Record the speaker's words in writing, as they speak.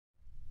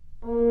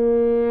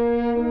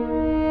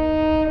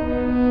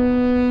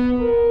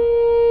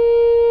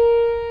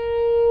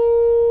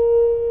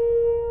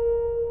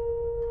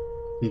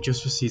we've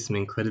just received some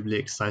incredibly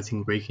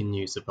exciting breaking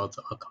news about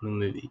the upcoming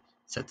movie,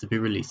 set to be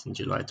released in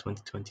July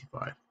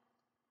 2025.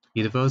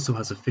 Universal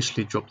has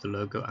officially dropped the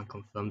logo and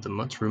confirmed the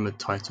much-rumored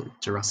title,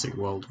 Jurassic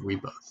World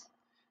Rebirth.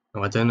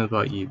 Now I don't know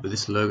about you, but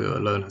this logo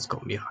alone has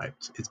got me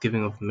hyped. It's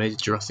giving off major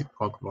Jurassic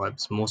Park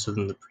vibes more so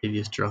than the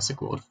previous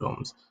Jurassic World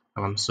films,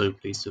 and I'm so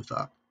pleased with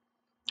that.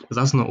 But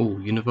that's not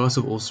all.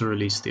 Universal also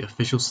released the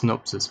official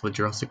synopsis for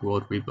Jurassic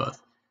World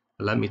Rebirth.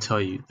 And let me tell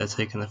you, they're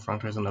taking the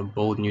franchise in a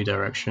bold new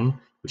direction,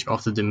 which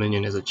after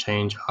Dominion is a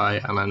change I,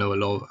 and I know a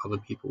lot of other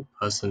people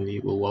personally,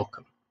 will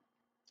welcome.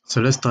 So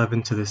let's dive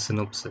into this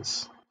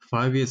synopsis.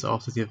 5 years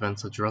after the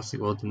events of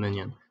Jurassic World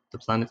Dominion, the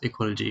planet's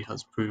ecology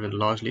has proven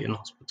largely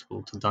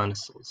inhospitable to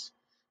dinosaurs.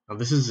 Now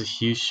this is a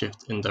huge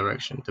shift in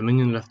direction.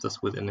 Dominion left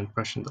us with an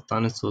impression that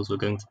dinosaurs were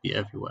going to be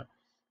everywhere,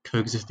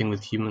 coexisting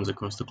with humans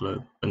across the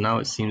globe, but now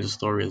it seems the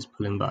story is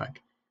pulling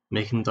back,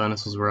 making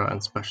dinosaurs rare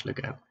and special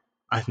again.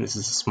 I think this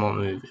is a smart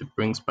move. It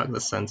brings back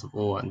the sense of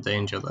awe and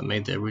danger that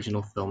made the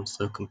original film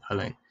so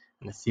compelling,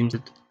 and it seems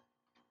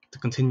to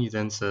continue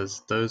then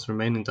says, those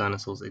remaining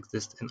dinosaurs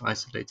exist in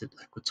isolated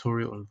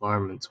equatorial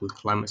environments with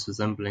climates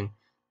resembling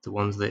the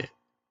ones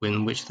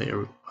in which they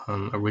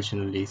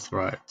originally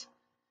thrived.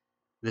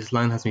 This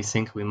line has me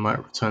thinking we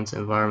might return to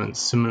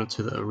environments similar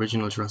to the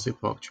original Jurassic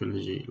Park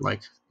trilogy,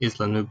 like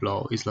Isla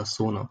Nublar or Isla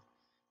Sorna.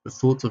 The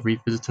thought of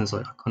revisiting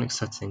such iconic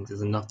settings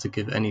is enough to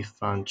give any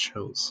fan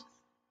chills.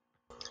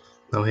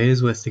 Now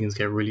here's where things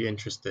get really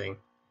interesting.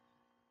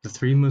 The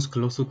three most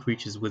colossal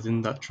creatures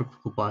within that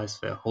tropical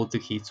biosphere hold the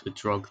key to a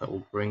drug that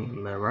will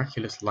bring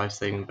miraculous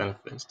life-saving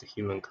benefits to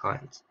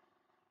humankind.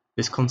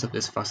 This concept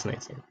is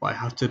fascinating, but I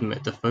have to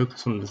admit the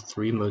focus on the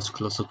three most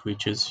colossal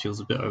creatures feels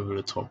a bit over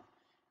the top.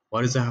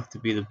 Why does it have to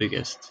be the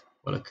biggest?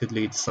 Well, it could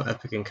lead to some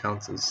epic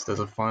encounters. There's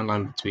a fine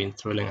line between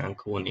thrilling and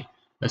corny.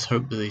 Let's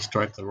hope that they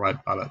strike the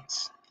right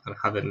balance and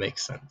have it make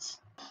sense.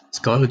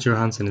 Scarlett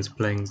Johansson is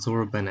playing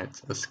Zora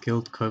Bennett, a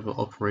skilled covert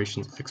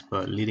operations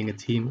expert leading a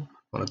team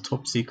on a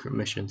top-secret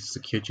mission to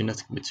secure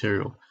genetic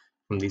material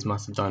from these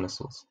massive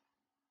dinosaurs.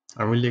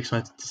 I'm really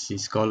excited to see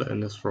Scarlett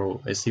in this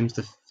role. It seems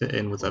to fit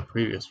in with her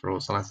previous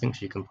roles, and I think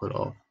she can pull it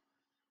off.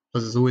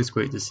 Plus, it's always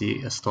great to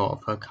see a star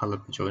of her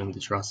caliber joining the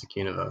Jurassic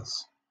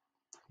universe.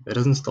 But it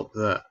doesn't stop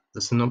there.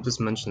 The synopsis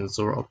mentions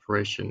Zora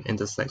operation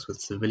intersects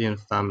with civilian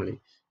family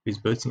whose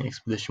boating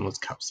expedition was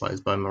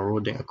capsized by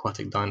marauding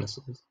aquatic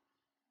dinosaurs.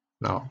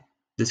 Now,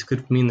 this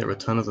could mean the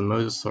return of the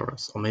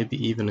Mosasaurus, or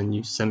maybe even a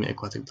new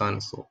semi-aquatic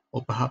dinosaur,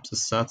 or perhaps a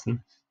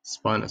certain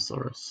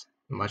Spinosaurus.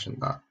 Imagine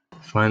that.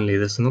 Finally,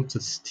 the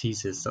synopsis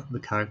teases that the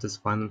characters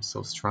find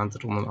themselves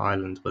stranded on an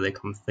island where they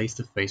come face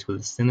to face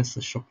with a sinister,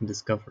 shocking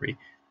discovery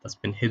that's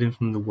been hidden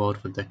from the world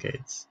for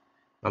decades.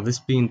 Now, this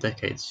being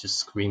decades just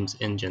screams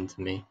InGen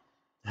to me.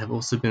 There have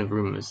also been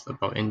rumors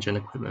about InGen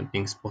equipment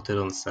being spotted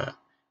on set,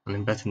 and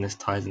I'm betting this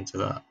ties into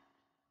that.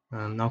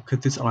 Now,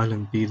 could this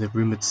island be the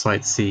rumored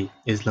Site C,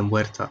 Isla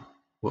Muerta,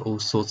 where all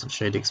sorts of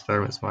shady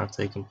experiments might have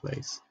taken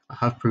place? I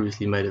have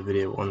previously made a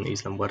video on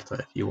Isla Muerta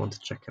if you want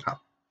to check it out.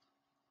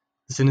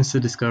 The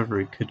sinister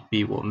discovery could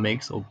be what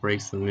makes or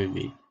breaks the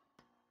movie.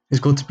 It's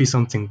got to be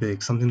something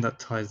big, something that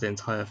ties the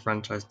entire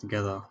franchise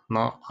together.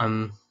 Now,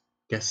 I'm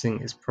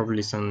guessing it's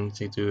probably something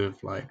to do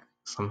with like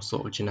some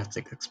sort of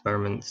genetic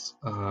experiments,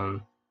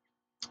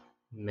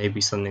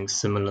 maybe something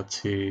similar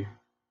to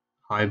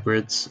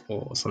hybrids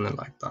or something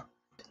like that.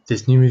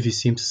 This new movie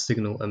seems to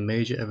signal a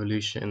major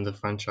evolution in the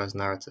franchise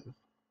narrative.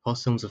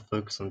 Past films have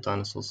focused on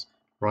dinosaurs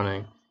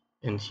running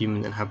in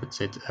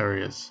human-inhabited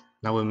areas.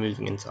 Now we're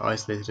moving into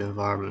isolated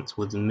environments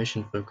with a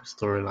mission-focused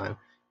storyline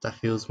that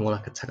feels more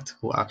like a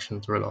tactical action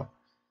thriller.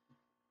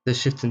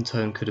 This shift in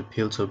tone could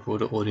appeal to a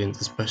broader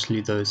audience,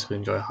 especially those who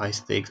enjoy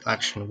high-stakes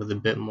action with a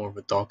bit more of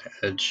a darker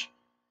edge.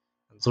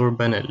 And Zora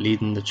Bennett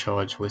leading the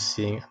charge, we're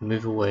seeing a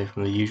move away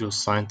from the usual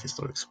scientist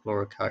or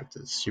explorer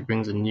characters. She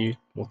brings a new,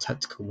 more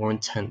tactical, more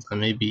intense, and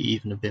maybe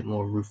even a bit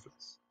more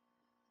ruthless.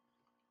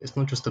 It's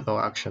not just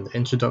about action. The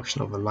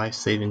introduction of a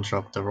life-saving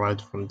drug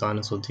derived from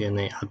dinosaur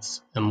DNA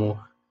adds a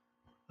more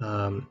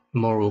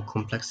moral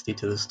complexity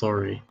to the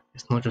story.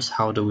 It's not just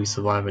how do we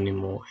survive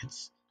anymore,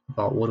 it's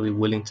about what are we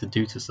willing to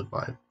do to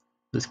survive.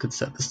 This could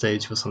set the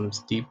stage for some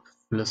deep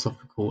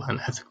philosophical and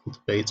ethical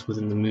debates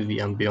within the movie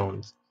and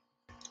beyond.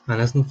 And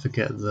let's not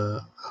forget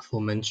the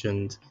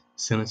aforementioned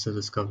sinister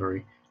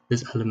discovery.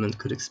 This element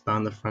could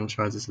expand the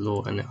franchise's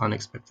lore in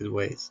unexpected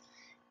ways.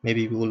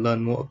 Maybe we will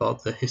learn more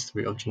about the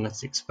history of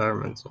genetic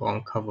experiments or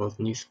uncover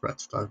new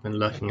threats that have been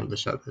lurking in the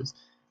shadows.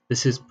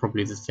 This is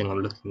probably the thing I'm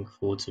looking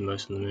forward to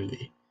most in the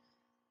movie.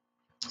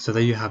 So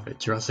there you have it.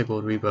 Jurassic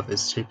World Rebirth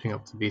is shaping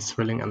up to be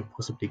thrilling and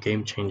possibly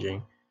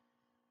game-changing.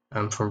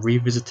 From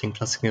revisiting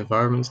classic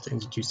environments to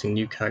introducing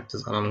new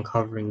characters and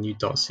uncovering new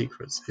dark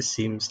secrets, it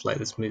seems like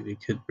this movie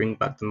could bring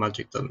back the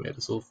magic that made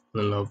us all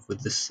fall in love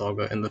with this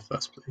saga in the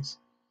first place.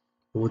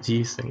 But what do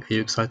you think? Are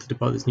you excited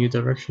about this new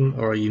direction,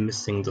 or are you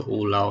missing the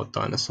all-out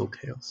dinosaur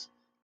chaos?